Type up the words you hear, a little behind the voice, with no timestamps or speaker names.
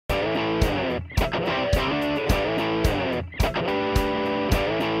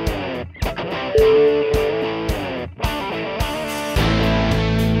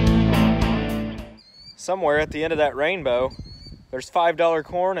somewhere at the end of that rainbow, there's $5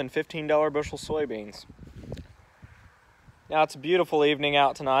 corn and $15 bushel soybeans. Now it's a beautiful evening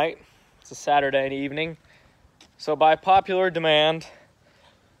out tonight. It's a Saturday evening. So by popular demand,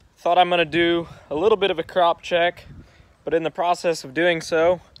 thought I'm gonna do a little bit of a crop check, but in the process of doing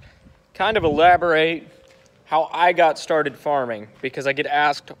so, kind of elaborate how I got started farming, because I get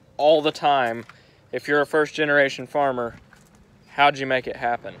asked all the time, if you're a first generation farmer, how'd you make it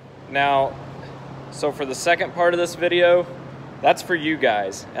happen? Now, so for the second part of this video, that's for you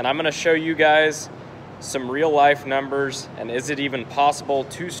guys, and I'm gonna show you guys some real life numbers and is it even possible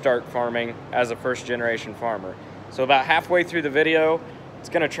to start farming as a first generation farmer. So about halfway through the video, it's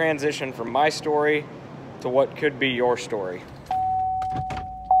gonna transition from my story to what could be your story.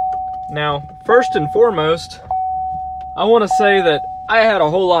 Now, first and foremost, I wanna say that I had a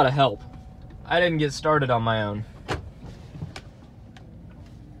whole lot of help. I didn't get started on my own.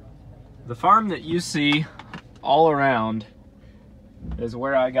 The farm that you see all around is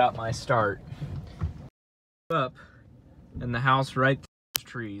where I got my start. Up in the house right through those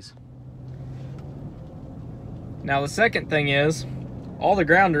trees. Now the second thing is, all the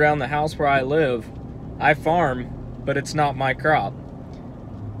ground around the house where I live, I farm, but it's not my crop.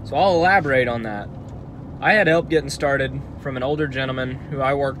 So I'll elaborate on that. I had help getting started from an older gentleman who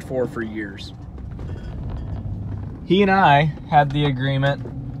I worked for years. He and I had the agreement,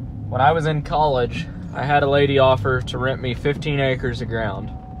 when I was in college, I had a lady offer to rent me 15 acres of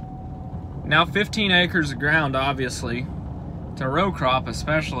ground. Now 15 acres of ground, obviously, to row crop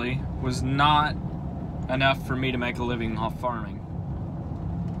especially, was not enough for me to make a living off farming.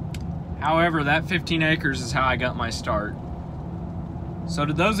 However, that 15 acres is how I got my start. So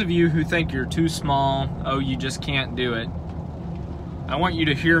to those of you who think you're too small, oh, you just can't do it, I want you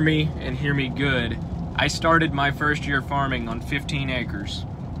to hear me and hear me good. I started my first year farming on 15 acres.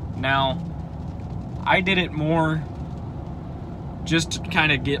 Now, I did it more just to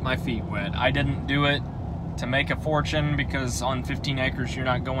kind of get my feet wet. I didn't do it to make a fortune, because on 15 acres you're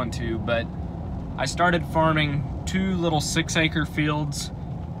not going to, but I started farming 2 little 6-acre fields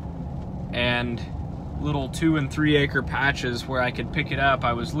and little 2- and 3-acre patches where I could pick it up.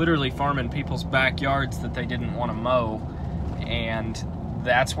 I was literally farming people's backyards that they didn't want to mow, and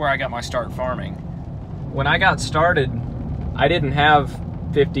that's where I got my start farming. When I got started, I didn't have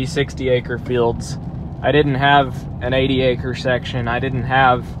 50, 60-acre fields. I didn't have an 80-acre section. I didn't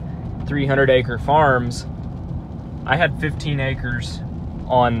have 300-acre farms. I had 15 acres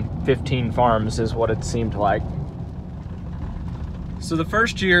on 15 farms is what it seemed like. So the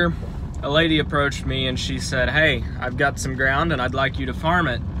first year, a lady approached me and she said, "Hey, I've got some ground and I'd like you to farm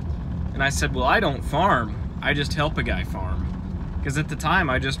it." And I said, "Well, I don't farm. I just help a guy farm." Because at the time,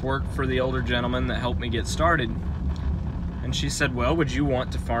 I just worked for the older gentleman that helped me get started. And she said, "Well, would you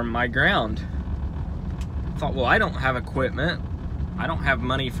want to farm my ground?" I thought, well, I don't have equipment. I don't have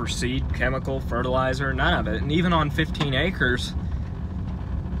money for seed, chemical, fertilizer, none of it. And even on 15 acres,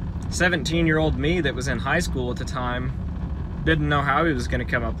 17-year-old me that was in high school at the time didn't know how he was going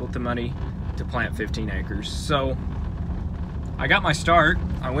to come up with the money to plant 15 acres. So I got my start.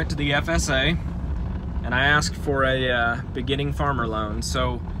 I went to the FSA and I asked for a beginning farmer loan.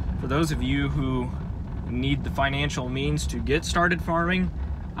 So for those of you who need the financial means to get started farming,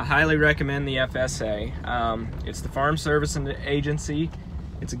 I highly recommend the FSA. It's the Farm Service Agency.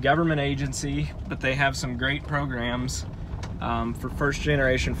 It's a government agency, but they have some great programs for first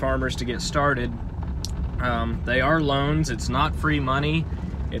generation farmers to get started. They are loans. It's not free money.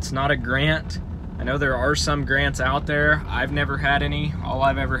 It's not a grant. I know there are some grants out there. I've never had any. All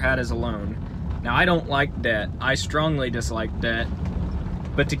I've ever had is a loan. Now, I don't like debt. I strongly dislike debt.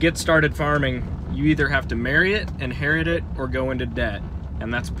 But to get started farming, you either have to marry it, inherit it, or go into debt.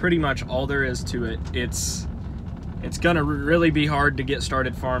 And that's pretty much all there is to it. It's gonna really be hard to get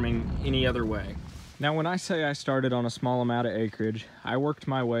started farming any other way. Now, when I say I started on a small amount of acreage, I worked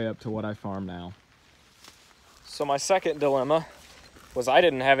my way up to what I farm now. So my second dilemma was I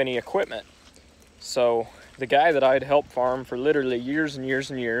didn't have any equipment. So the guy that I'd helped farm for literally years and years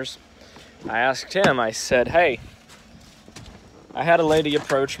and years, I asked him, I said, "Hey, I had a lady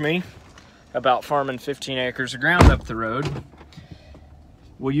approach me about farming 15 acres of ground up the road.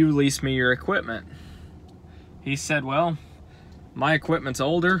 Will you lease me your equipment?" He said, "Well, my equipment's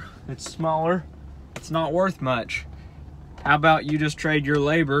older, it's smaller, it's not worth much. How about you just trade your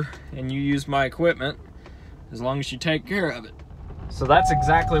labor and you use my equipment as long as you take care of it?" So that's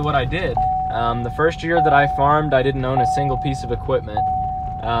exactly what I did. The first year that I farmed, I didn't own a single piece of equipment.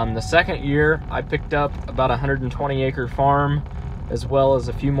 The second year, I picked up about a 120-acre farm, as well as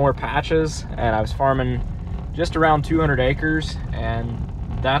a few more patches, and I was farming just around 200 acres, and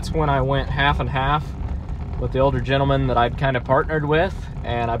that's when I went half and half. with the older gentleman that I'd kind of partnered with,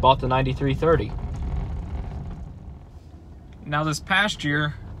 and I bought the 9330. Now this past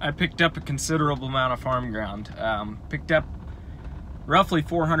year, I picked up a considerable amount of farm ground. Picked up roughly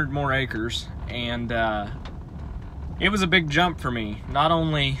 400 more acres, and it was a big jump for me, not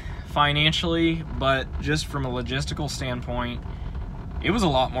only financially, but just from a logistical standpoint. It was a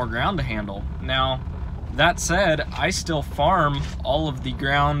lot more ground to handle. Now, that said, I still farm all of the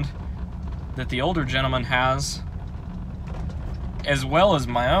ground that the older gentleman has, as well as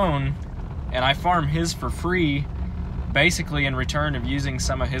my own, and I farm his for free, basically in return of using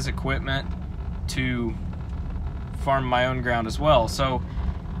some of his equipment to farm my own ground as well. So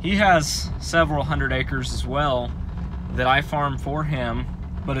he has several hundred acres as well that I farm for him,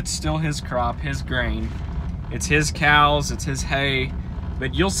 but it's still his crop, his grain. It's his cows, it's his hay,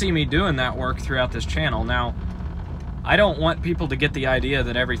 but you'll see me doing that work throughout this channel. Now, I don't want people to get the idea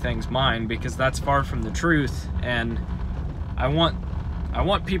that everything's mine, because that's far from the truth, and I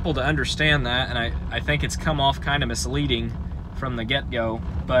want people to understand that, and I think it's come off kind of misleading from the get-go,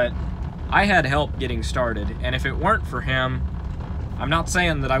 but I had help getting started, and if it weren't for him, I'm not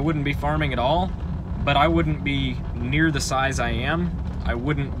saying that I wouldn't be farming at all, but I wouldn't be near the size I am. I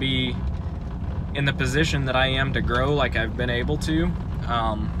wouldn't be in the position that I am to grow like I've been able to.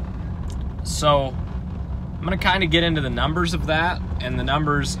 So I'm gonna kind of get into the numbers of that and the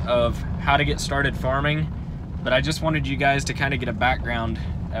numbers of how to get started farming, but I just wanted you guys to kind of get a background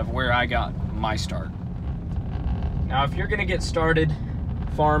of where I got my start. Now, if you're gonna get started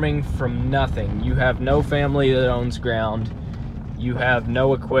farming from nothing, you have no family that owns ground, you have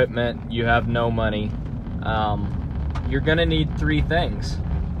no equipment, you have no money, you're gonna need three things.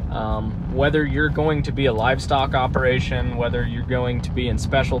 Whether you're going to be a livestock operation, whether you're going to be in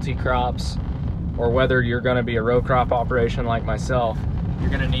specialty crops, or whether you're going to be a row crop operation like myself, you're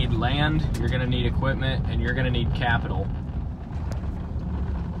going to need land, you're going to need equipment, and you're going to need capital.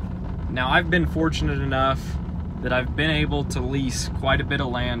 Now, I've been fortunate enough that I've been able to lease quite a bit of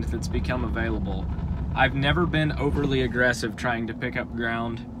land that's become available. I've never been overly aggressive trying to pick up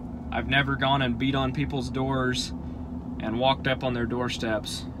ground. I've never gone and beat on people's doors and walked up on their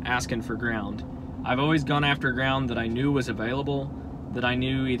doorsteps asking for ground. I've always gone after ground that I knew was available, that I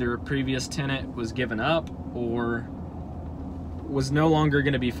knew either a previous tenant was given up or was no longer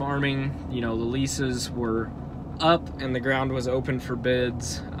going to be farming. You know, the leases were up and the ground was open for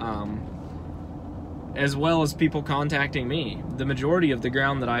bids, as well as people contacting me. The majority of the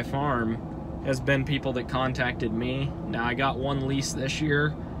ground that I farm has been people that contacted me. Now, I got one lease this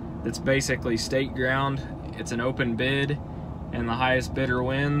year that's basically state ground. It's an open bid and the highest bidder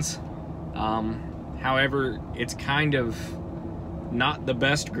wins. However, it's kind of not the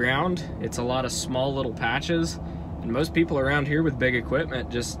best ground. It's a lot of small little patches, and most people around here with big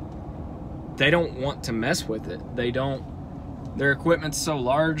equipment they don't want to mess with it. Their equipment's so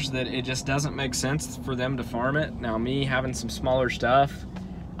large that it just doesn't make sense for them to farm it. Now, me having some smaller stuff,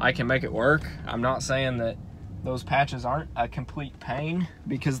 I can make it work. I'm not saying that those patches aren't a complete pain,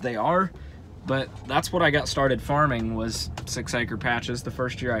 because they are, but that's what I got started farming, was 6-acre patches the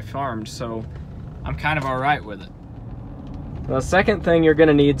first year I farmed, so I'm kind of all right with it. The second thing you're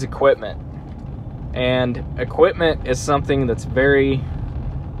gonna need is equipment. And equipment is something that's very,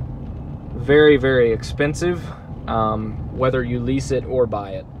 very, very expensive, whether you lease it or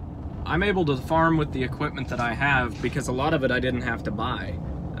buy it. I'm able to farm with the equipment that I have because a lot of it I didn't have to buy.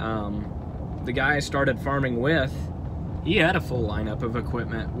 The guy I started farming with, he had a full lineup of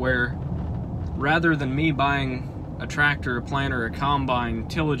equipment where, rather than me buying a tractor, a planter, a combine,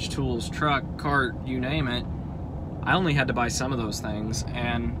 tillage tools, truck, cart, you name it, I only had to buy some of those things.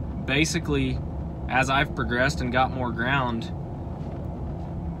 And basically, as I've progressed and got more ground,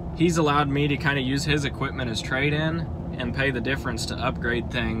 he's allowed me to kind of use his equipment as trade-in and pay the difference to upgrade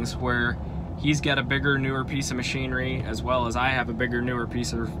things, where he's got a bigger, newer piece of machinery, as well as I have a bigger, newer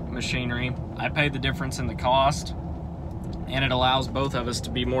piece of machinery. I pay the difference in the cost, and it allows both of us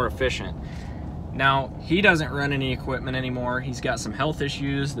to be more efficient. Now, he doesn't run any equipment anymore. He's got some health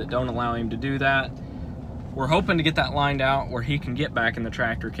issues that don't allow him to do that. We're hoping to get that lined out where he can get back in the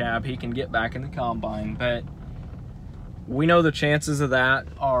tractor cab, he can get back in the combine, but we know the chances of that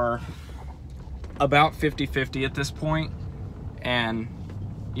are about 50-50 at this point. And,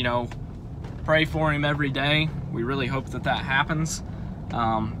 you know, pray for him every day. We really hope that that happens,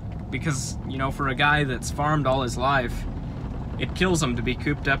 because, you know, for a guy that's farmed all his life, it kills him to be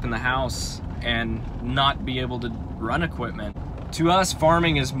cooped up in the house and not be able to run equipment. To us,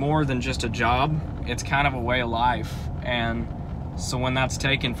 farming is more than just a job. It's kind of a way of life, and so when that's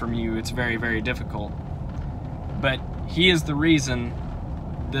taken from you, it's very, very difficult. But he is the reason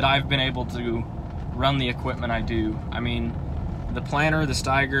that I've been able to run the equipment I do. I mean, the planter, the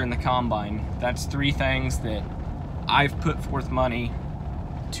Steiger, and the combine. That's 3 things that I've put forth money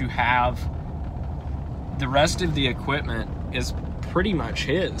to have. The rest of the equipment is pretty much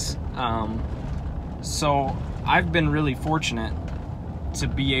his. So I've been really fortunate to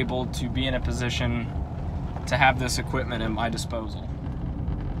be able to be in a position to have this equipment at my disposal.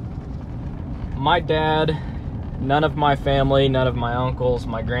 My dad, none of my family, none of my uncles,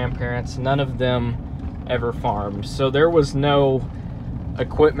 my grandparents, none of them ever farmed. So there was no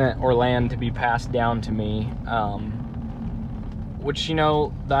equipment or land to be passed down to me, which, you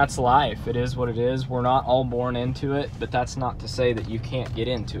know, that's life. It is what it is. We're not all born into it, but that's not to say that you can't get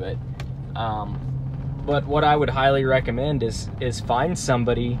into it. But what I would highly recommend is find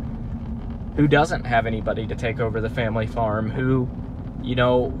somebody who doesn't have anybody to take over the family farm, who, you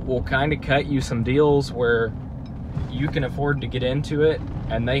know, will kind of cut you some deals where you can afford to get into it,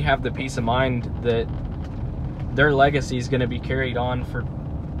 and they have the peace of mind that their legacy is going to be carried on for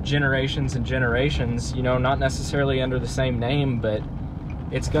generations and generations, you know, not necessarily under the same name, but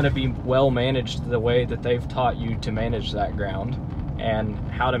it's going to be well managed the way that they've taught you to manage that ground and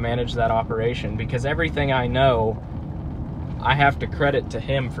how to manage that operation. Because everything I know, I have to credit to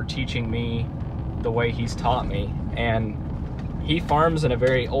him for teaching me the way he's taught me. And he farms in a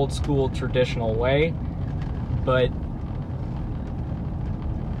very old school traditional way, but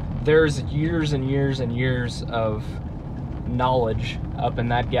there's years and years and years of knowledge up in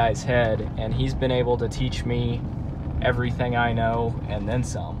that guy's head, and he's been able to teach me everything I know and then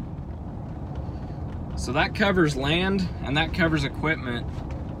some. So that covers land and that covers equipment,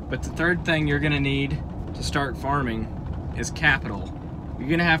 but the third thing you're gonna need to start farming is capital. You're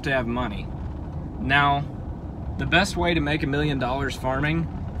gonna have to have money. Now, the best way to make $1 million farming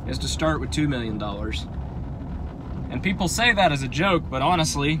is to start with $2 million. And people say that as a joke, but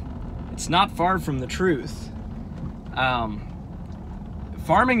honestly, it's not far from the truth.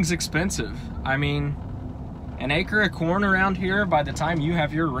 Farming's expensive. I mean, an acre of corn around here, by the time you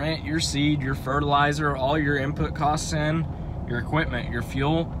have your rent, your seed, your fertilizer, all your input costs in, your equipment, your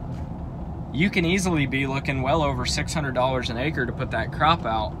fuel, you can easily be looking well over $600 an acre to put that crop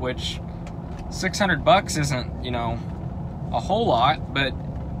out, which $600 isn't, you know, a whole lot, but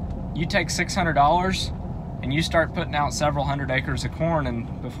you take $600 and you start putting out several hundred acres of corn,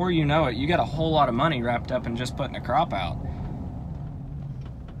 and before you know it, you got a whole lot of money wrapped up in just putting a crop out.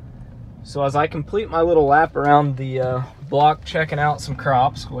 So as I complete my little lap around the block checking out some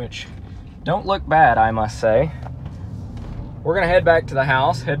crops, which don't look bad, I must say, we're gonna head back to the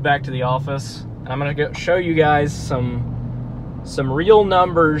house, head back to the office, and I'm gonna go show you guys some real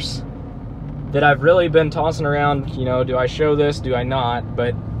numbers that I've really been tossing around. You know, do I show this, do I not?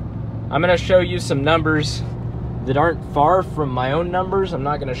 But I'm gonna show you some numbers that aren't far from my own numbers. I'm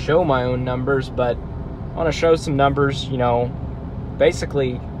not gonna show my own numbers, but I wanna show some numbers, you know,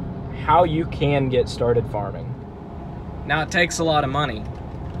 basically how you can get started farming. Now, it takes a lot of money,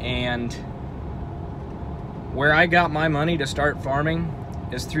 and where I got my money to start farming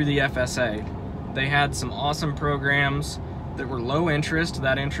is through the FSA. They had some awesome programs that were low interest.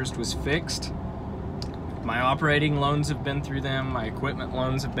 That interest was fixed. My operating loans have been through them, my equipment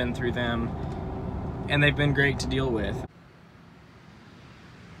loans have been through them, and they've been great to deal with.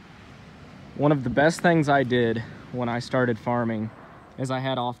 One of the best things I did when I started farming is I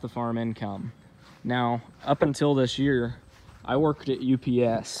had off the farm income. Now, up until this year, I worked at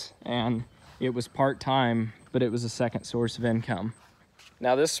UPS, and it was part-time, but it was a second source of income.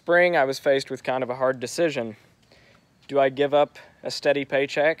 Now this spring, I was faced with kind of a hard decision. Do I give up a steady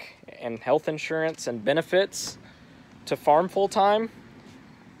paycheck and health insurance and benefits to farm full-time?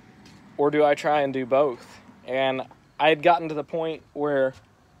 Or do I try and do both? And I had gotten to the point where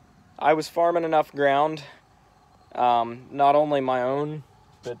I was farming enough ground, not only my own,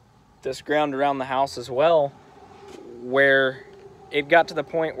 but this ground around the house as well, where it got to the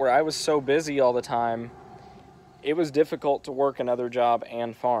point where I was so busy all the time, it was difficult to work another job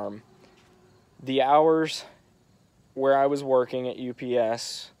and farm. The hours where I was working at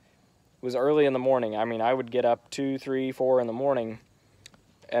UPS was early in the morning. I mean, I would get up 2, 3, 4 in the morning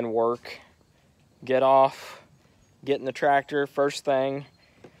and work, get off, get in the tractor first thing,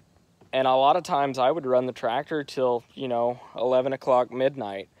 and a lot of times I would run the tractor till, you know, 11 o'clock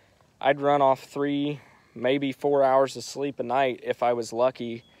midnight. I'd run off 3, maybe 4 hours of sleep a night if I was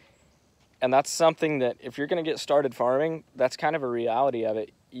lucky. And that's something that if you're going to get started farming, that's kind of a reality of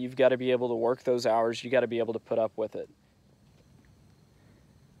it. You've got to be able to work those hours. You got to be able to put up with it.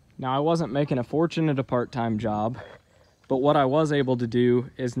 Now, I wasn't making a fortune at a part-time job, but what I was able to do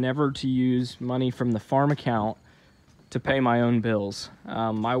is never to use money from the farm account to pay my own bills.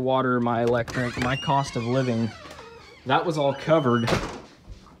 My water, my electric, my cost of living, that was all covered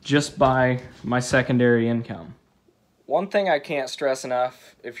just by my secondary income. One thing I can't stress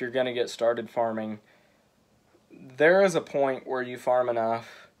enough if you're gonna get started farming, there is a point where you farm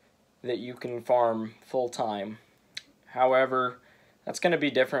enough that you can farm full time. However, that's gonna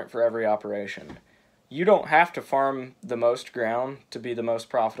be different for every operation. You don't have to farm the most ground to be the most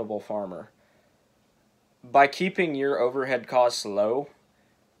profitable farmer. By keeping your overhead costs low,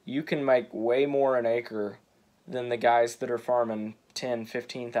 you can make way more an acre than the guys that are farming 10,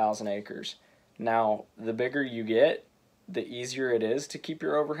 15,000 acres. Now, the bigger you get, the easier it is to keep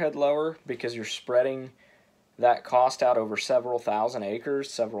your overhead lower because you're spreading that cost out over several thousand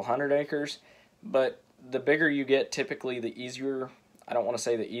acres, several hundred acres. But the bigger you get, typically the easier, I don't want to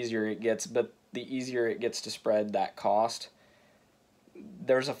say the easier it gets, but the easier it gets to spread that cost.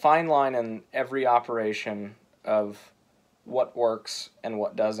 There's a fine line in every operation of what works and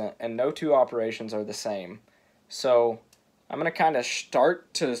what doesn't, and no two operations are the same. So I'm going to kind of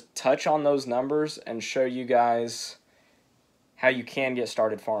start to touch on those numbers and show you guys how you can get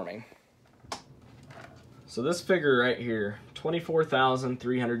started farming. So this figure right here,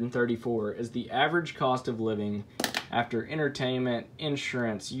 $24,334, is the average cost of living after entertainment,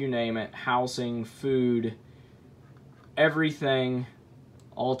 insurance, you name it, housing, food, everything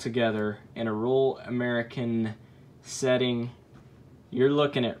all together in a rural American setting. You're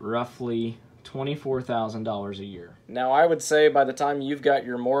looking at roughly $24,000 a year. Now, I would say by the time you've got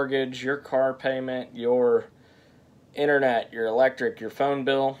your mortgage, your car payment, your internet, your electric, your phone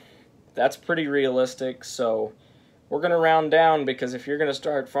bill, that's pretty realistic. So we're going to round down, because if you're going to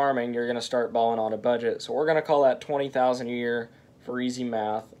start farming, you're going to start balling on a budget. So we're going to call that $20,000 a year for easy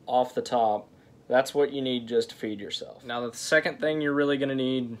math off the top. That's what you need just to feed yourself. Now, the second thing you're really going to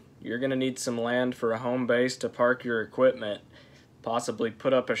need, you're going to need some land for a home base to park your equipment. Possibly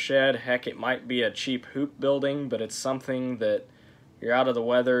put up a shed. Heck, it might be a cheap hoop building, but it's something that you're out of the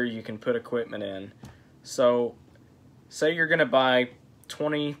weather, you can put equipment in. So say you're going to buy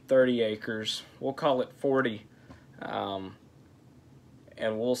 20, 30 acres. We'll call it 40. And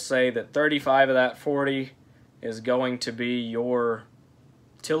we'll say that 35 of that 40 is going to be your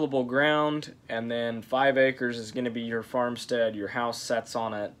tillable ground, and then 5 acres is going to be your farmstead, your house sets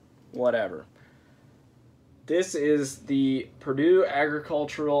on it, whatever. This is the Purdue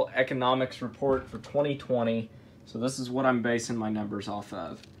Agricultural Economics Report for 2020, so this is what I'm basing my numbers off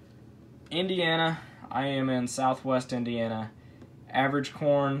of. Indiana, I am in southwest Indiana. Average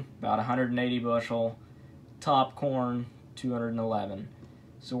corn, about 180 bushel. Top corn, 211.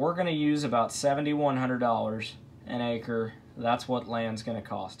 So we're going to use about $7,100 an acre. That's what land's going to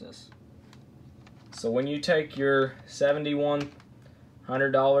cost us. So when you take your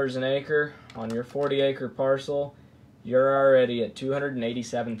 $7,100 an acre on your 40-acre parcel, you're already at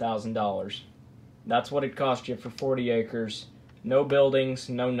 $287,000. That's what it cost you for 40 acres. No buildings,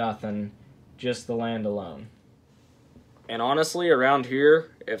 no nothing, just the land alone. And honestly, around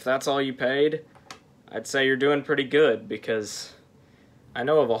here, if that's all you paid, I'd say you're doing pretty good, because I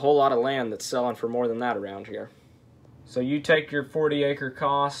know of a whole lot of land that's selling for more than that around here. So you take your 40-acre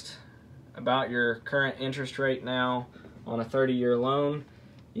cost, about your current interest rate now on a 30-year loan,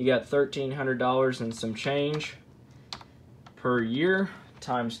 you got $1,300 and some change per year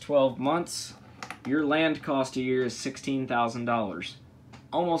times 12 months. Your land cost a year is $16,000,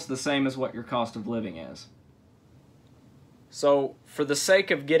 almost the same as what your cost of living is. So for the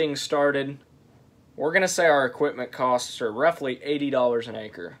sake of getting started, we're going to say our equipment costs are roughly $80 an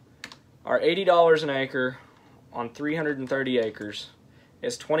acre. Our $80 an acre on 330 acres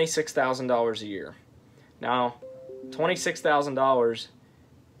is $26,000 a year. Now, $26,000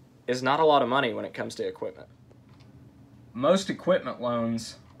 is not a lot of money when it comes to equipment. Most equipment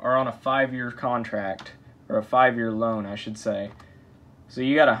loans are on a 5-year contract, or a 5-year loan, I should say. So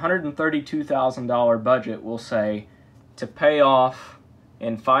you got a $132,000 budget, we'll say, to pay off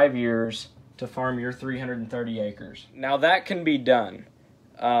in 5 years to farm your 330 acres. Now that can be done.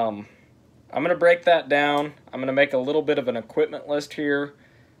 I'm going to break that down. I'm going to make a little bit of an equipment list here.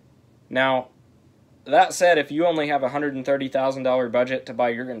 Now, that said, if you only have a $130,000 budget to buy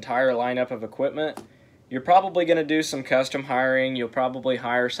your entire lineup of equipment, you're probably going to do some custom hiring. You'll probably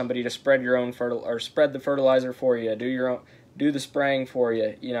hire somebody to spread your own spread the fertilizer for you, do the spraying for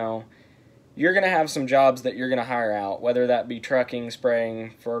you. You know, you're going to have some jobs that you're going to hire out, whether that be trucking,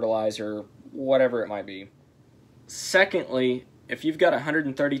 spraying, fertilizer, whatever it might be. Secondly, if you've got a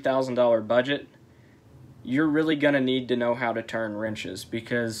 $130,000 budget, you're really going to need to know how to turn wrenches,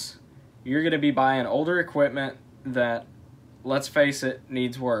 because you're going to be buying older equipment that, let's face it,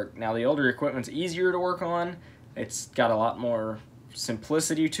 needs work. Now, the older equipment's easier to work on, It's got a lot more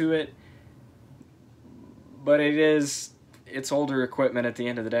simplicity to it, but it's older equipment. At the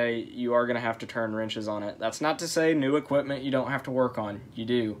end of the day, you are going to have to turn wrenches on it. That's not to say new equipment you don't have to work on. You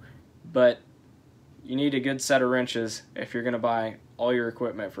do, but you need a good set of wrenches if you're going to buy all your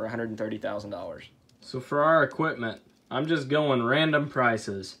equipment for $130,000. So for our equipment, I'm just going random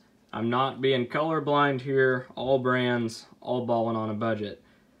prices. I'm not being colorblind here, all brands, all balling on a budget.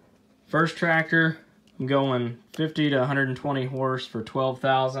 First tractor, I'm going 50 to 120 horse for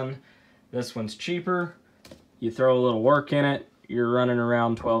 $12,000. This one's cheaper. You throw a little work in it, you're running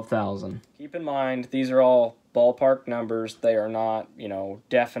around $12,000. Keep in mind, these are all ballpark numbers. They are not,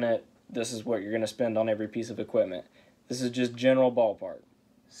 definite. This is what you're going to spend on every piece of equipment. This is just general ballpark.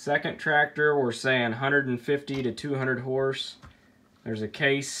 Second tractor, we're saying 150 to 200 horse. There's a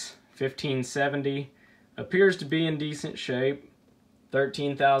Case 1570. Appears to be in decent shape.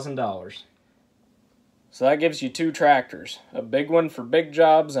 $13,000. So that gives you two tractors. A big one for big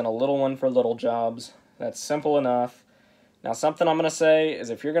jobs and a little one for little jobs. That's simple enough. Now something I'm going to say is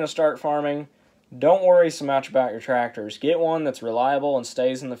if you're going to start farming, don't worry so much about your tractors. Get one that's reliable and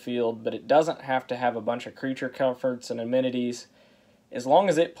stays in the field, but it doesn't have to have a bunch of creature comforts and amenities. As long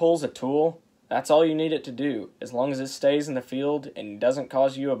as it pulls a tool, that's all you need it to do. As long as it stays in the field and doesn't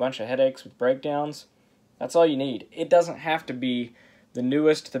cause you a bunch of headaches with breakdowns, that's all you need. It doesn't have to be the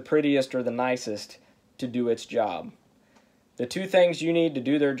newest, the prettiest, or the nicest to do its job. The two things you need to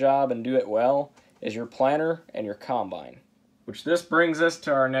do their job and do it well is your planter and your combine. Which this brings us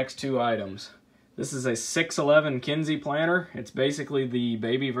to our next two items. This is a 611 Kinze planter. It's basically the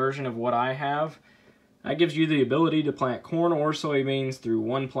baby version of what I have. That gives you the ability to plant corn or soybeans through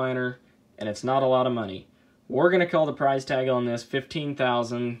one planter, and it's not a lot of money. We're going to call the price tag on this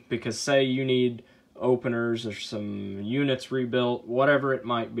 $15,000 because say you need openers or some units rebuilt, whatever it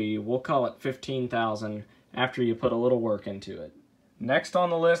might be, we'll call it $15,000 after you put a little work into it. Next on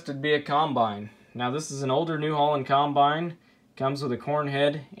the list would be a combine. Now this is an older New Holland combine. Comes with a corn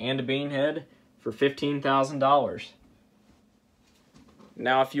head and a bean head for $15,000.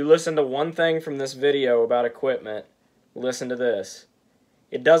 Now if you listen to one thing from this video about equipment, listen to this.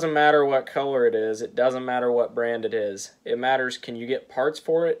 It doesn't matter what color it is, it doesn't matter what brand it is. It matters can you get parts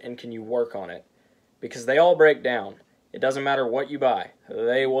for it and can you work on it. Because they all break down. It doesn't matter what you buy,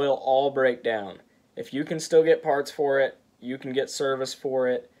 they will all break down. If you can still get parts for it, you can get service for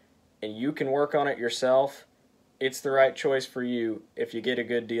it, and you can work on it yourself, it's the right choice for you if you get a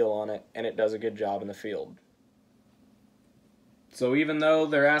good deal on it and it does a good job in the field. So even though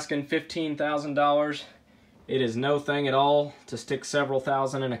they're asking $15,000, it is no thing at all to stick several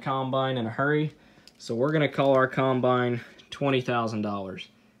thousand in a combine in a hurry. So we're going to call our combine $20,000.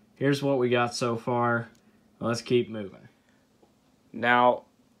 Here's what we got so far. Let's keep moving. Now,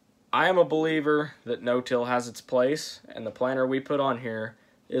 I am a believer that no-till has its place, and the planter we put on here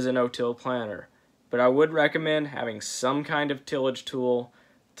is a no-till planter. But I would recommend having some kind of tillage tool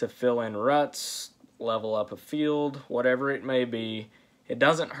to fill in ruts, level up a field, whatever it may be. It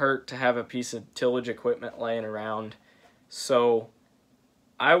doesn't hurt to have a piece of tillage equipment laying around. So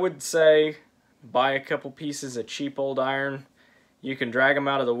I would say buy a couple pieces of cheap old iron. You can drag them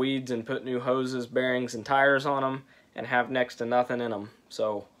out of the weeds and put new hoses, bearings, and tires on them and have next to nothing in them.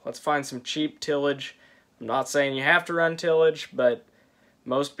 So let's find some cheap tillage. I'm not saying you have to run tillage, but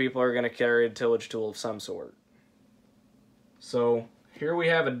most people are going to carry a tillage tool of some sort. So here we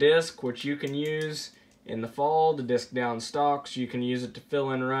have a disc which you can use in the fall to disc down stalks. You can use it to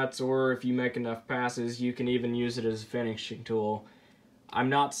fill in ruts, or if you make enough passes, you can even use it as a finishing tool. I'm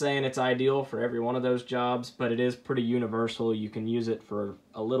not saying it's ideal for every one of those jobs, but it is pretty universal. You can use it for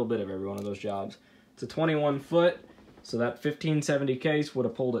a little bit of every one of those jobs. It's a 21 foot, so that 1570 case would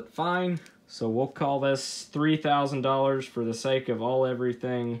have pulled it fine. So we'll call this $3,000 for the sake of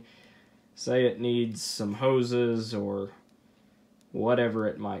everything. Say it needs some hoses or whatever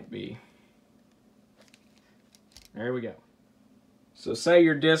it might be. There we go. So say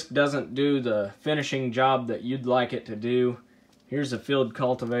your disc doesn't do the finishing job that you'd like it to do. Here's a field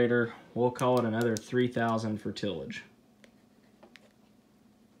cultivator. We'll call it another $3,000 for tillage.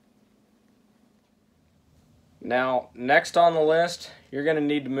 Now, next on the list, you're going to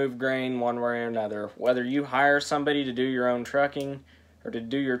need to move grain one way or another. Whether you hire somebody to do your own trucking or to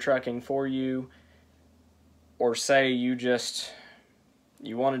do your trucking for you, or say you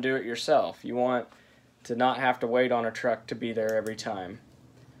want to do it yourself. You want to not have to wait on a truck to be there every time.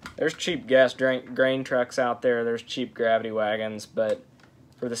 There's cheap gas grain trucks out there, there's cheap gravity wagons, but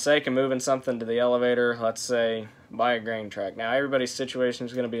for the sake of moving something to the elevator, let's say buy a grain truck. Now everybody's situation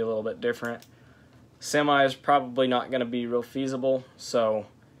is going to be a little bit different. Semi is probably not going to be real feasible, so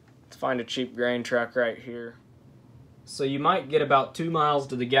let's find a cheap grain truck right here. So you might get about 2 miles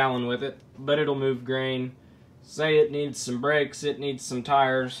to the gallon with it, but it'll move grain. Say it needs some brakes, it needs some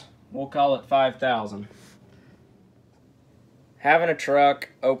tires, we'll call it 5,000. Having a truck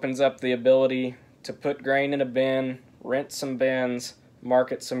opens up the ability to put grain in a bin, rent some bins,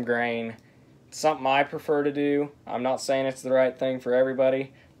 market some grain. It's something I prefer to do. I'm not saying it's the right thing for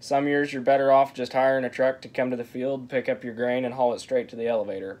everybody. Some years you're better off just hiring a truck to come to the field, pick up your grain, and haul it straight to the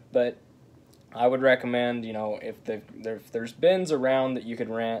elevator. But I would recommend, if there's bins around that you could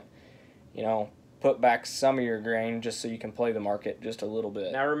rent, put back some of your grain just so you can play the market just a little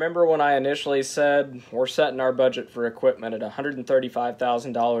bit. Now remember when I initially said we're setting our budget for equipment at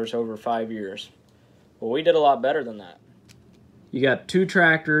 $135,000 over 5 years? Well, we did a lot better than that. You got 2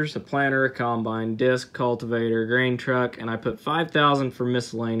 tractors, a planter, a combine, disc, cultivator, grain truck, and I put $5,000 for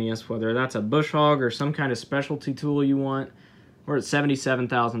miscellaneous, whether that's a bush hog or some kind of specialty tool you want. We're at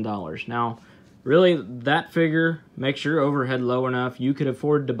 $77,000. Now, really, that figure makes your overhead low enough. You could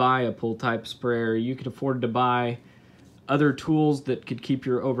afford to buy a pull-type sprayer. You could afford to buy other tools that could keep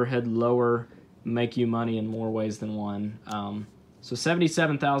your overhead lower, make you money in more ways than one. So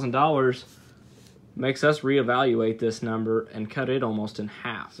 $77,000 makes us reevaluate this number and cut it almost in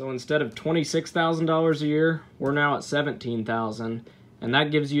half. So instead of $26,000 a year, we're now at $17,000, and that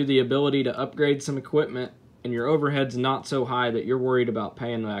gives you the ability to upgrade some equipment, and your overhead's not so high that you're worried about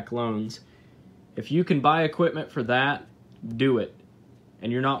paying back loans. If you can buy equipment for that, do it.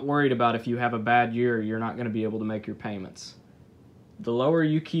 And you're not worried about if you have a bad year, you're not going to be able to make your payments. The lower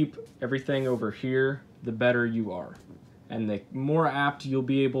you keep everything over here, the better you are. And the more apt you'll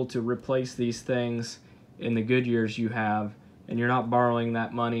be able to replace these things in the good years you have, and you're not borrowing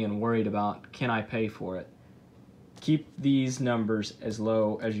that money and worried about, can I pay for it? Keep these numbers as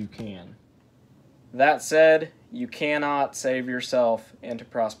low as you can. That said, you cannot save yourself into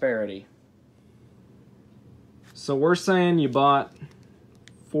prosperity. So we're saying you bought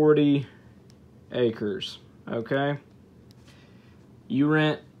 40 acres, okay? You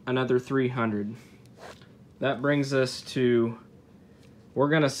rent another 300. That brings us to, we're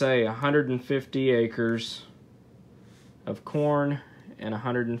gonna say 150 acres of corn and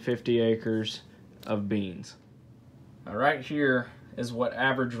 150 acres of beans. Now right here is what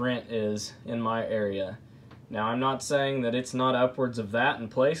average rent is in my area. Now I'm not saying that it's not upwards of that in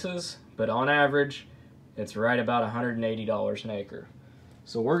places, but on average, it's right about $180 an acre.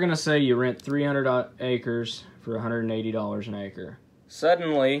 So we're gonna say you rent 300 acres for $180 an acre.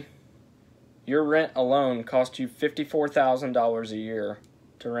 Suddenly, your rent alone cost you $54,000 a year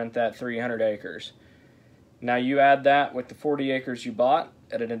to rent that 300 acres. Now you add that with the 40 acres you bought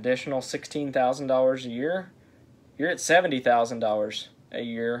at an additional $16,000 a year, you're at $70,000 a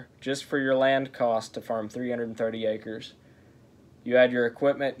year just for your land cost to farm 330 acres. You add your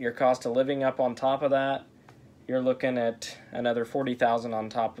equipment, your cost of living up on top of that, you're looking at another $40,000 on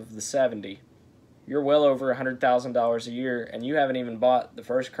top of the 70. You're well over $100,000 a year, and you haven't even bought the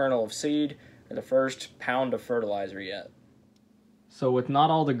first kernel of seed or the first pound of fertilizer yet. So with not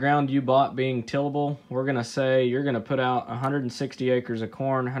all the ground you bought being tillable, we're gonna say you're gonna put out 160 acres of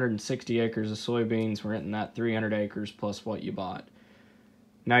corn, 160 acres of soybeans, renting that 300 acres plus what you bought.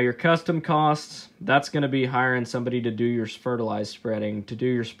 Now your custom costs, that's gonna be hiring somebody to do your fertilized spreading, to do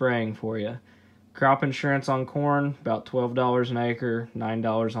your spraying for you. Crop insurance on corn, about $12 an acre,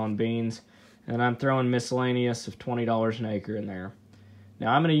 $9 on beans, and I'm throwing miscellaneous of $20 an acre in there.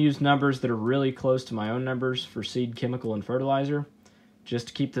 Now I'm going to use numbers that are really close to my own numbers for seed, chemical, and fertilizer, just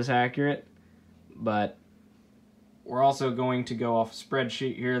to keep this accurate, but we're also going to go off a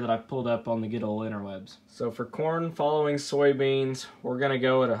spreadsheet here that I pulled up on the good old interwebs. So for corn following soybeans, we're going to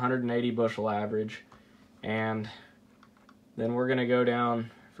go at 180 bushel average, and then we're going to go down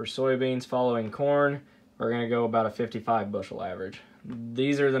for soybeans following corn, we're going to go about a 55 bushel average.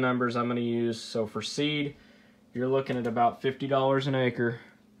 These are the numbers I'm going to use. So for seed, you're looking at about $50 an acre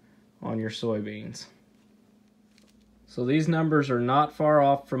on your soybeans. So these numbers are not far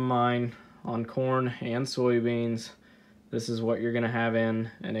off from mine on corn and soybeans. This is what you're going to have in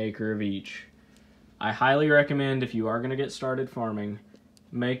an acre of each. I highly recommend, if you are going to get started farming,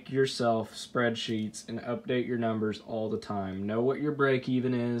 make yourself spreadsheets and update your numbers all the time. Know what your break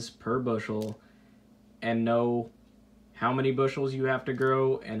even is per bushel, and know how many bushels you have to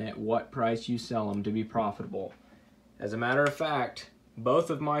grow and at what price you sell them to be profitable. As a matter of fact, both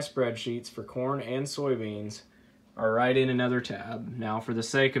of my spreadsheets for corn and soybeans are right in another tab. Now, for the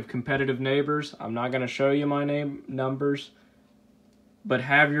sake of competitive neighbors, I'm not going to show you my numbers, but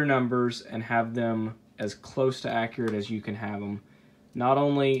have your numbers and have them as close to accurate as you can have them. Not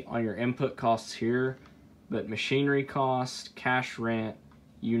only on your input costs here, but machinery costs, cash rent,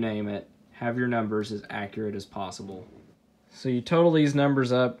 you name it. have your numbers as accurate as possible. So you total these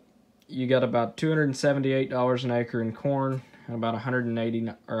numbers up, you got about $278 an acre in corn and about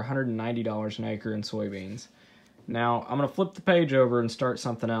 $190 an acre in soybeans. Now I'm going to flip the page over and start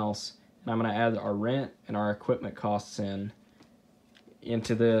something else, and I'm going to add our rent and our equipment costs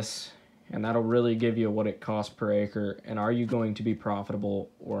into this, and that'll really give you what it costs per acre and are you going to be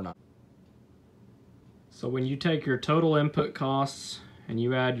profitable or not. So when you take your total input costs and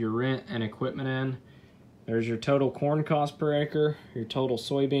you add your rent and equipment in, there's your total corn cost per acre, your total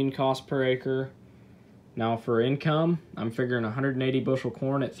soybean cost per acre. Now for income, I'm figuring 180 bushel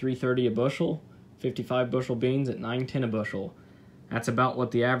corn at $3.30 a bushel, 55 bushel beans at $9.10 a bushel. That's about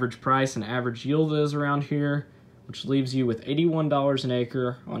what the average price and average yield is around here, which leaves you with $81 an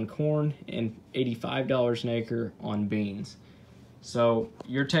acre on corn and $85 an acre on beans. So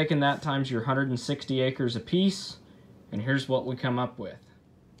you're taking that times your 160 acres apiece, and here's what we come up with.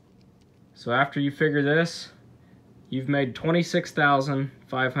 So after you figure this, you've made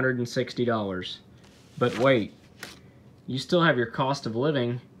 $26,560. But wait, you still have your cost of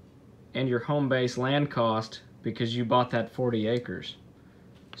living and your home base land cost because you bought that 40 acres.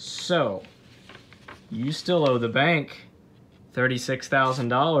 So you still owe the bank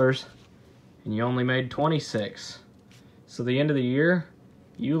 $36,000 and you only made $26,000. So the end of the year,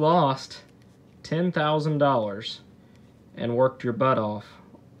 you lost $10,000 and worked your butt off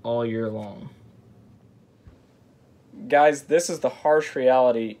all year long. Guys, this is the harsh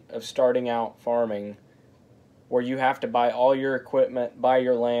reality of starting out farming, where you have to buy all your equipment, buy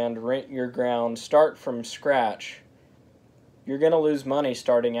your land, rent your ground, start from scratch. You're going to lose money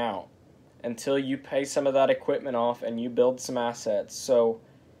starting out until you pay some of that equipment off and you build some assets. So,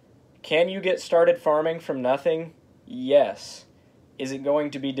 can you get started farming from nothing? Yes. Is it going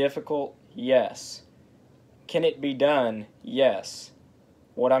to be difficult? Yes. Can it be done? Yes.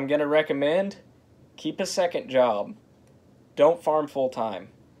 What I'm going to recommend? Keep a second job. Don't farm full-time.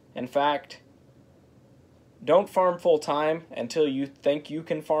 In fact, don't farm full-time until you think you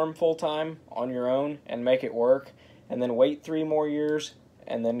can farm full-time on your own and make it work, and then wait 3 more years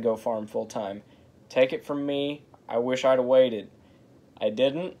and then go farm full-time. Take it from me, I wish I'd have waited. I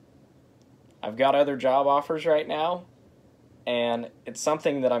didn't. I've got other job offers right now, and it's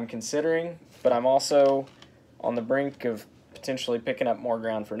something that I'm considering, but I'm also on the brink of potentially picking up more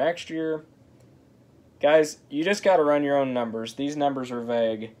ground for next year. Guys, you just got to run your own numbers. These numbers are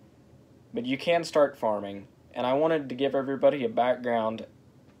vague, but you can start farming, and I wanted to give everybody a background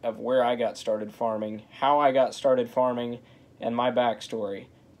of where I got started farming, how I got started farming, and my backstory.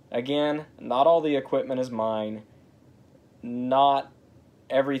 Again, not all the equipment is mine. Not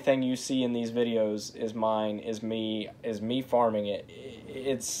everything you see in these videos is mine, is me farming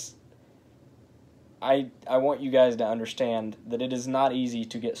it. I want you guys to understand that it is not easy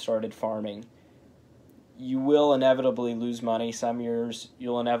to get started farming. You will inevitably lose money some years.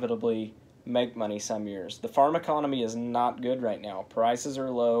 You'll inevitably make money some years. The farm economy is not good right now. Prices are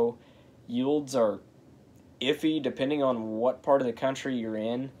low. Yields are iffy depending on what part of the country you're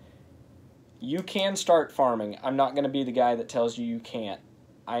in. You can start farming. I'm not going to be the guy that tells you you can't.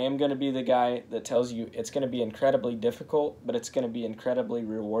 I am going to be the guy that tells you it's going to be incredibly difficult, but it's going to be incredibly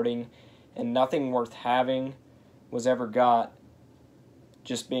rewarding, and nothing worth having was ever got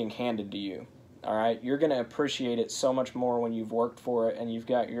just being handed to you. Alright, you're going to appreciate it so much more when you've worked for it and you've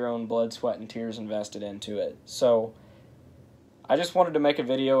got your own blood, sweat, and tears invested into it. So, I just wanted to make a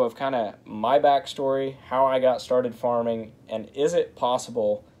video of kind of my backstory, how I got started farming, and is it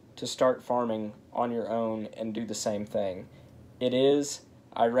possible to start farming on your own and do the same thing? It is.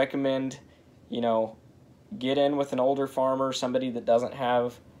 I recommend, get in with an older farmer, somebody that doesn't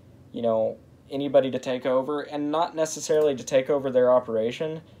have, anybody to take over, and not necessarily to take over their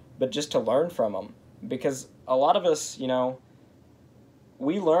operation, but just to learn from them. Because a lot of us,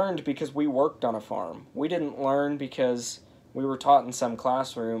 we learned because we worked on a farm. We didn't learn because we were taught in some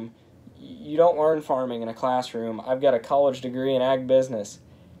classroom. You don't learn farming in a classroom. I've got a college degree in ag business.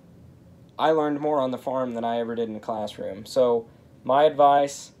 I learned more on the farm than I ever did in a classroom. So my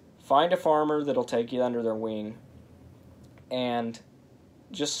advice, find a farmer that'll take you under their wing and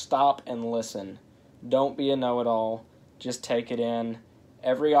just stop and listen. Don't be a know-it-all. Just take it in.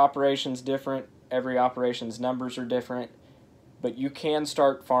 Every operation's different. Every operation's numbers are different. But you can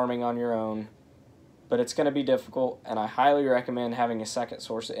start farming on your own. But it's going to be difficult, and I highly recommend having a second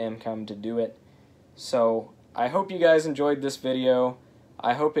source of income to do it. So I hope you guys enjoyed this video.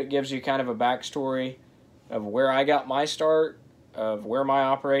 I hope it gives you kind of a backstory of where I got my start, of where my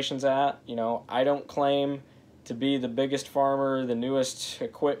operation's at. I don't claim to be the biggest farmer, the newest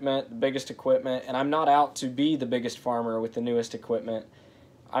equipment, the biggest equipment, and I'm not out to be the biggest farmer with the newest equipment.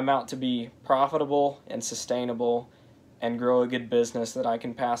 I'm out to be profitable and sustainable and grow a good business that I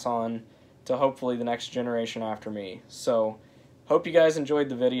can pass on to hopefully the next generation after me. So hope you guys enjoyed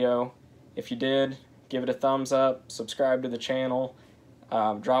the video. If you did, give it a thumbs up, subscribe to the channel,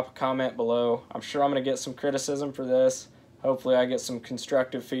 drop a comment below. I'm sure I'm going to get some criticism for this. Hopefully I get some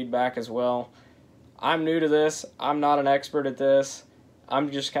constructive feedback as well. I'm new to this. I'm not an expert at this. I'm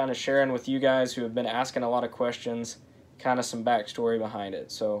just kind of sharing with you guys who have been asking a lot of questions, kind of some backstory behind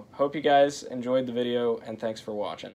it. So hope you guys enjoyed the video, and thanks for watching.